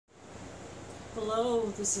Hello,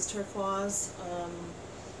 this is Turquoise.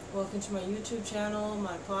 Welcome to my YouTube channel,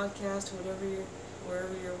 my podcast,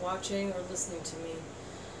 wherever you're watching or listening to me.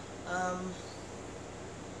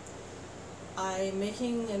 I'm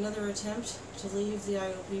making another attempt to leave the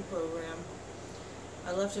IOP program.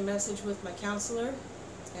 I left a message with my counselor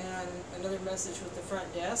and another message with the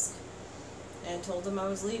front desk and told them I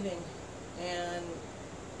was leaving. And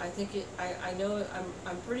I think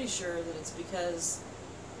I'm pretty sure that it's because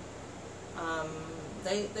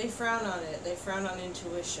they frown on it. They frown on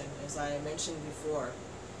intuition, as I mentioned before.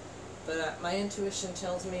 But my intuition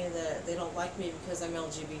tells me that they don't like me because I'm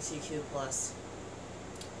LGBTQ+.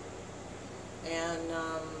 And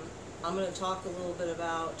I'm going to talk a little bit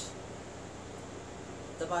about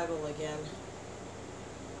the Bible again.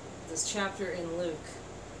 This chapter in Luke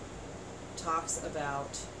talks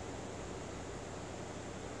about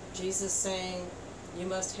Jesus saying, "You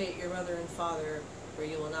must hate your mother and father, or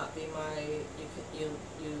you will not be you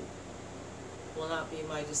will not be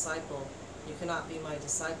my disciple. You cannot be my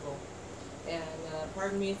disciple." And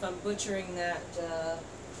pardon me if I'm butchering that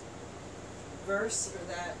verse or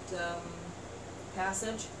that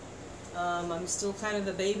passage. I'm still kind of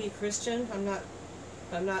a baby Christian.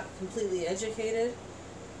 I'm not completely educated,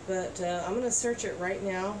 but I'm going to search it right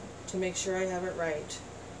now to make sure I have it right.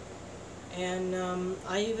 And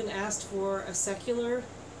I even asked for a secular.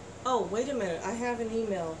 Oh, wait a minute! I have an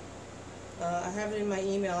email. I have it in my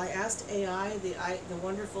email. I asked AI, the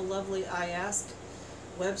wonderful, lovely I Ask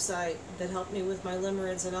website that helped me with my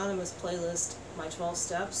Limerence Anonymous playlist, my 12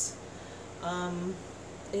 steps.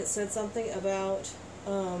 It said something about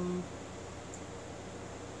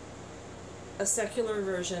a secular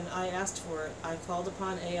version. I asked for it. I called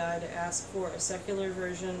upon AI to ask for a secular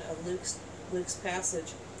version of Luke's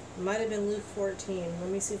passage. It might have been Luke 14.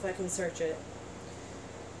 Let me see if I can search it.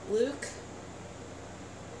 Luke,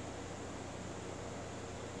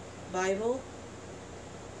 Bible,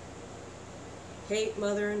 hate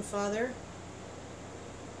mother and father.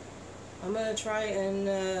 I'm going to try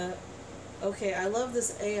and, okay, I love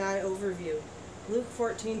this AI overview. Luke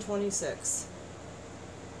 14:26.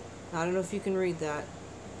 I don't know if you can read that,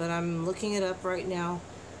 but I'm looking it up right now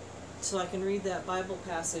so I can read that Bible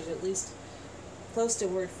passage, at least close to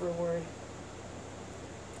word for word.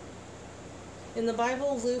 In the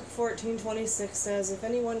Bible, Luke 14:26 says, "If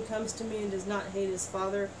anyone comes to me and does not hate his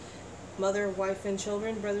father, mother, wife, and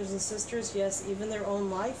children, brothers and sisters, yes, even their own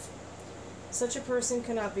life, such a person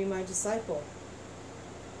cannot be my disciple."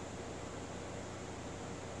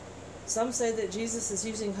 Some say that Jesus is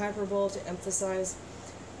using hyperbole to emphasize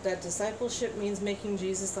that discipleship means making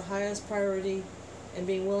Jesus the highest priority and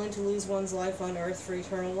being willing to lose one's life on earth for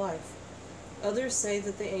eternal life. Others say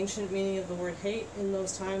that the ancient meaning of the word hate in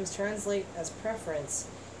those times translate as preference,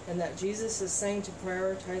 and that Jesus is saying to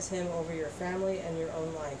prioritize him over your family and your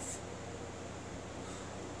own life.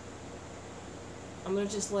 I'm going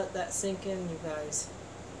to just let that sink in, you guys.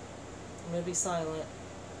 I'm going to be silent.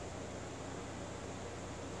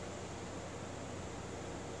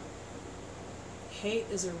 Hate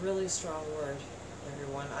is a really strong word,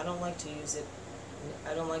 everyone. I don't like to use it.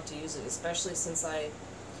 Especially since I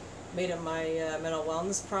made up my mental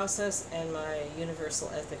wellness process and my universal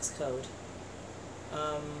ethics code.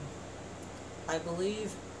 I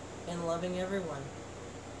believe in loving everyone,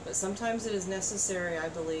 but sometimes it is necessary, I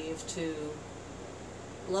believe, to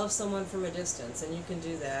love someone from a distance, and you can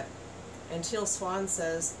do that. And Teal Swan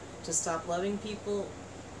says to stop loving people,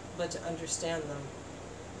 but to understand them.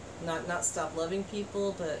 Not stop loving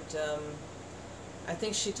people, but I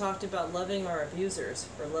think she talked about loving our abusers,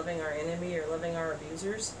 or loving our enemy, or loving our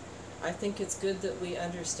abusers. I think it's good that we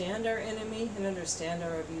understand our enemy and understand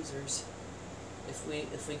our abusers. If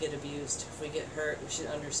we get abused, if we get hurt, we should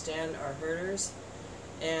understand our hurters,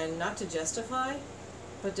 and not to justify,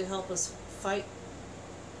 but to help us fight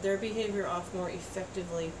their behavior off more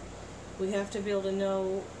effectively. We have to be able to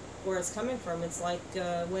know where it's coming from. It's like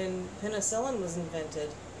when penicillin was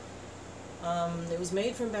invented. It was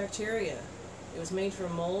made from bacteria. It was made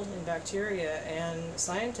from mold and bacteria, and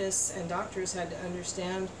scientists and doctors had to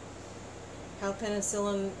understand how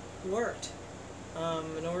penicillin worked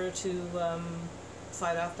in order to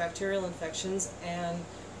fight off bacterial infections and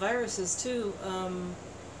viruses too.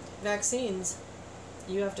 Vaccines,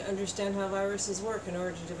 you have to understand how viruses work in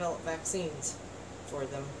order to develop vaccines for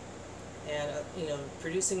them, and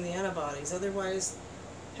producing the antibodies. Otherwise,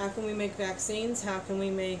 how can we make vaccines? How can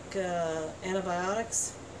we make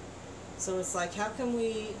antibiotics? So it's like, how can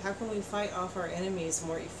we fight off our enemies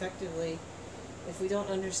more effectively if we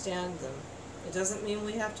don't understand them? It doesn't mean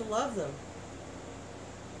we have to love them.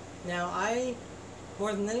 Now, I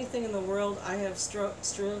More than anything in the world, I have strove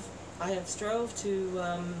to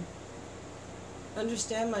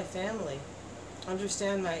understand my family,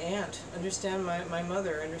 understand my aunt, understand my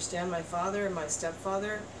mother, understand my father and my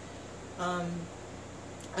stepfather.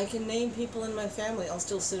 I can name people in my family. I'll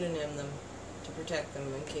still pseudonym them to protect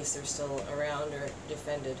them in case they're still around or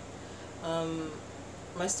defended.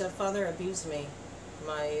 My stepfather abused me.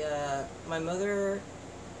 My mother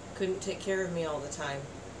couldn't take care of me all the time.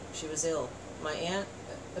 She was ill. My aunt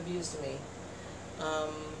abused me.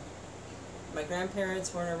 My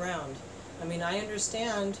grandparents weren't around. I mean, I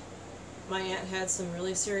understand my aunt had some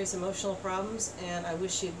really serious emotional problems, and I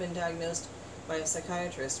wish she had been diagnosed by a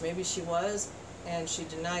psychiatrist. Maybe she was, and she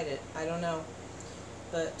denied it. I don't know.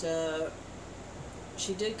 But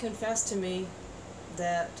she did confess to me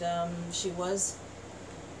that she was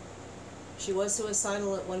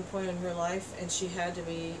suicidal at one point in her life, and she had to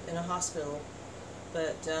be in a hospital.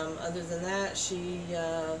 But other than that, she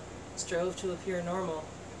strove to appear normal.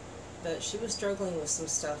 But she was struggling with some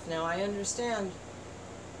stuff. Now, I understand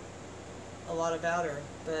a lot about her,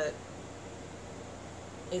 but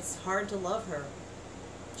it's hard to love her.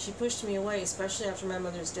 She pushed me away, especially after my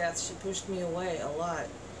mother's death. She pushed me away a lot,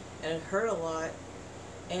 and it hurt a lot.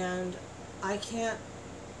 And I can't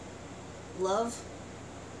love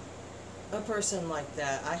a person like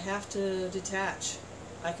that. I have to detach.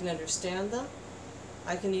 I can understand them.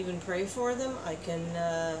 I can even pray for them. I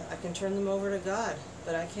can turn them over to God,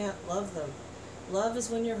 but I can't love them. Love is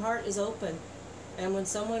when your heart is open, and when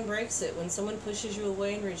someone breaks it, when someone pushes you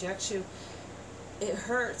away and rejects you, it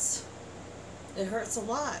hurts. It hurts a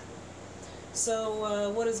lot. So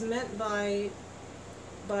what is meant by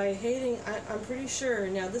hating, I'm pretty sure,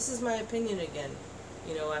 now this is my opinion again,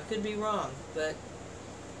 you know, I could be wrong, but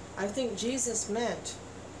I think Jesus meant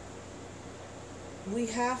we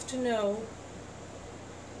have to know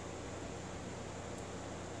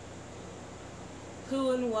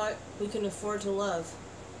who and what we can afford to love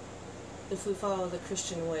if we follow the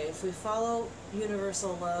Christian way, if we follow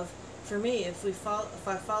universal love. For me, if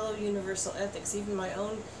I follow universal ethics, even my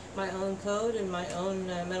own code and my own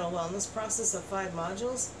mental wellness process of 5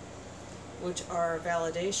 modules, which are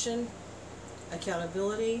validation,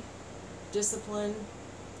 accountability, discipline,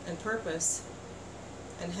 and purpose,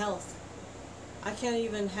 and health. I can't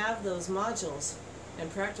even have those modules and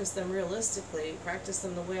practice them realistically, practice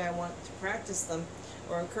them the way I want to practice them,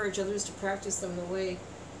 or encourage others to practice them the way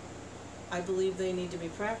I believe they need to be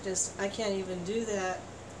practiced. I can't even do that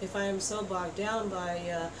if I am so bogged down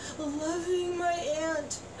by loving my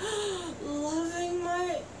aunt, well,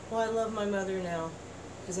 I love my mother now,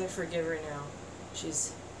 because I forgive her now.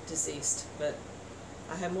 She's deceased, but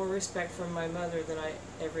I have more respect for my mother than I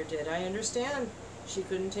ever did. I understand she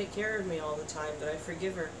couldn't take care of me all the time, but I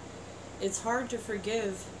forgive her. It's hard to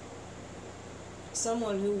forgive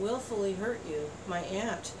someone who willfully hurt you. My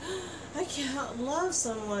aunt. I can't love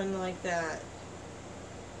someone like that.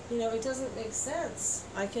 You know, it doesn't make sense.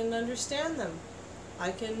 I can understand them.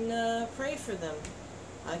 I can pray for them.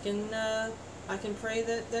 I can pray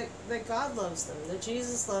that God loves them, that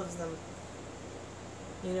Jesus loves them.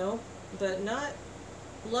 You know, but not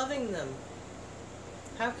loving them.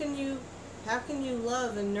 How can you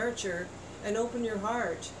love and nurture and open your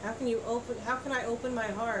heart? How can I open my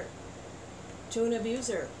heart to an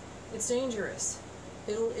abuser? It's dangerous.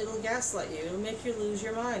 It'll gaslight you. It'll make you lose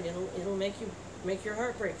your mind. It'll make your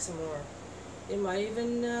heart break some more. It might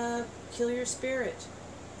even kill your spirit,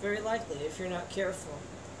 very likely, if you're not careful.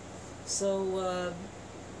 So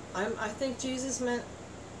I think Jesus meant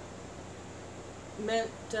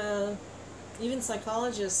even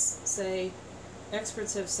psychologists say,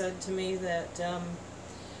 experts have said to me that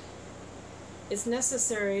it's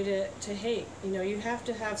necessary to hate. You know, you have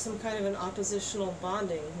to have some kind of an oppositional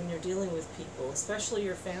bonding when you're dealing with people, especially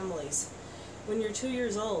your families. When you're 2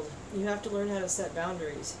 years old, you have to learn how to set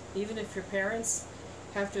boundaries. Even if your parents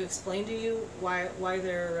have to explain to you why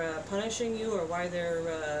they're punishing you, or why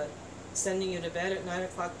they're sending you to bed at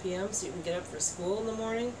 9:00 p.m. so you can get up for school in the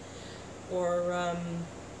morning, or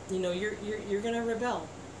you know, you're going to rebel.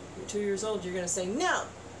 You're 2 years old. You're going to say, no,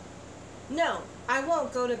 I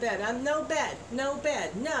won't go to bed. No bed, no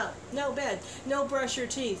bed, no brush your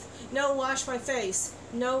teeth, no wash my face,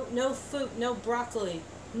 no food, no broccoli,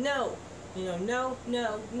 no. You know,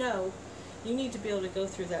 no. You need to be able to go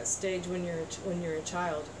through that stage when you're a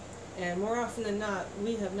child. And more often than not,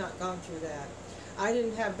 we have not gone through that. I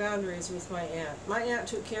didn't have boundaries with my aunt. My aunt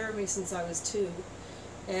took care of me since I was 2.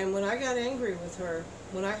 And when I got angry with her,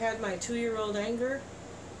 when I had my 2-year-old anger,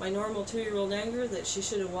 my normal 2-year-old anger that she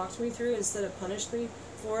should have walked me through instead of punished me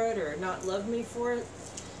for it or not loved me for it,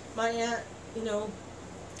 my aunt, you know,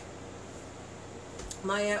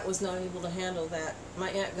 my aunt was not able to handle that. My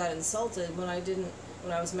aunt got insulted when I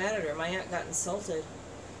was mad at her. My aunt got insulted.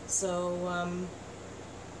 So,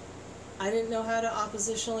 I didn't know how to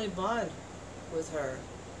oppositionally bond with her.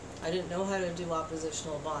 I didn't know how to do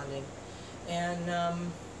oppositional bonding.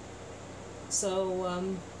 And,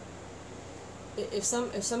 if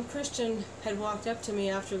some Christian had walked up to me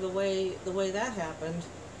after the way that happened,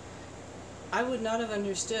 I would not have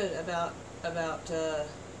understood about the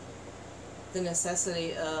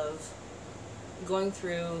necessity of going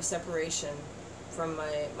through separation from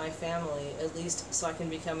my family, at least so I can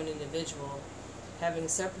become an individual,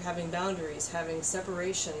 having boundaries, having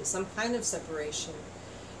separation, some kind of separation.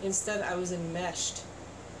 Instead, I was enmeshed.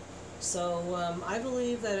 So I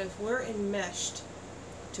believe that if we're enmeshed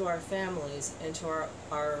to our families and to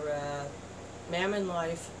our mammon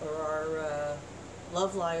life or our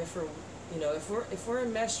love life, or if we're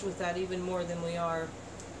enmeshed with that even more than we are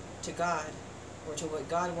to God, or to what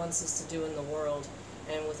God wants us to do in the world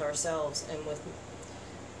and with ourselves, and with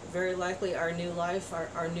very likely our new life,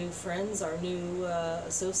 our new friends, our new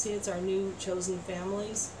associates, our new chosen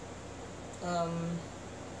families,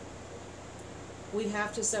 we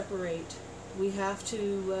have to separate. We have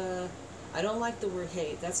to, I don't like the word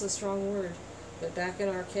hate, that's a strong word, but back in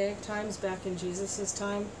archaic times, back in Jesus'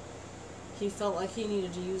 time, he felt like he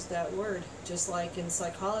needed to use that word. Just like in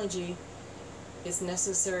psychology, it's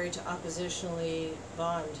necessary to oppositionally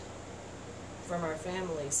bond from our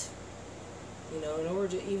families, in order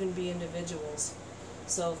to even be individuals.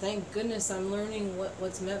 So thank goodness I'm learning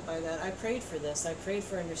what's meant by that. I prayed for this. I prayed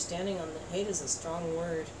for understanding on the hate is a strong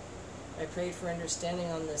word. I prayed for understanding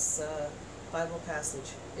on this Bible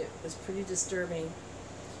passage. It was pretty disturbing,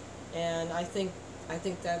 and I think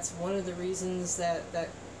that's one of the reasons that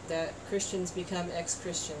Christians become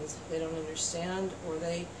ex-Christians. They don't understand, or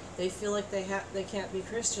they feel like they can't be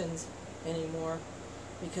Christians anymore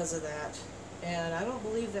because of that. And I don't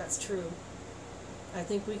believe that's true. I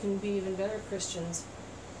think we can be even better Christians.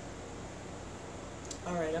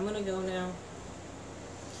 Alright, I'm going to go now.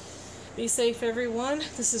 Be safe, everyone.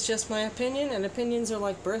 This is just my opinion, and opinions are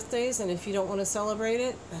like birthdays, and if you don't want to celebrate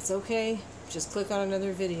it, that's okay. Just click on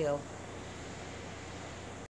another video.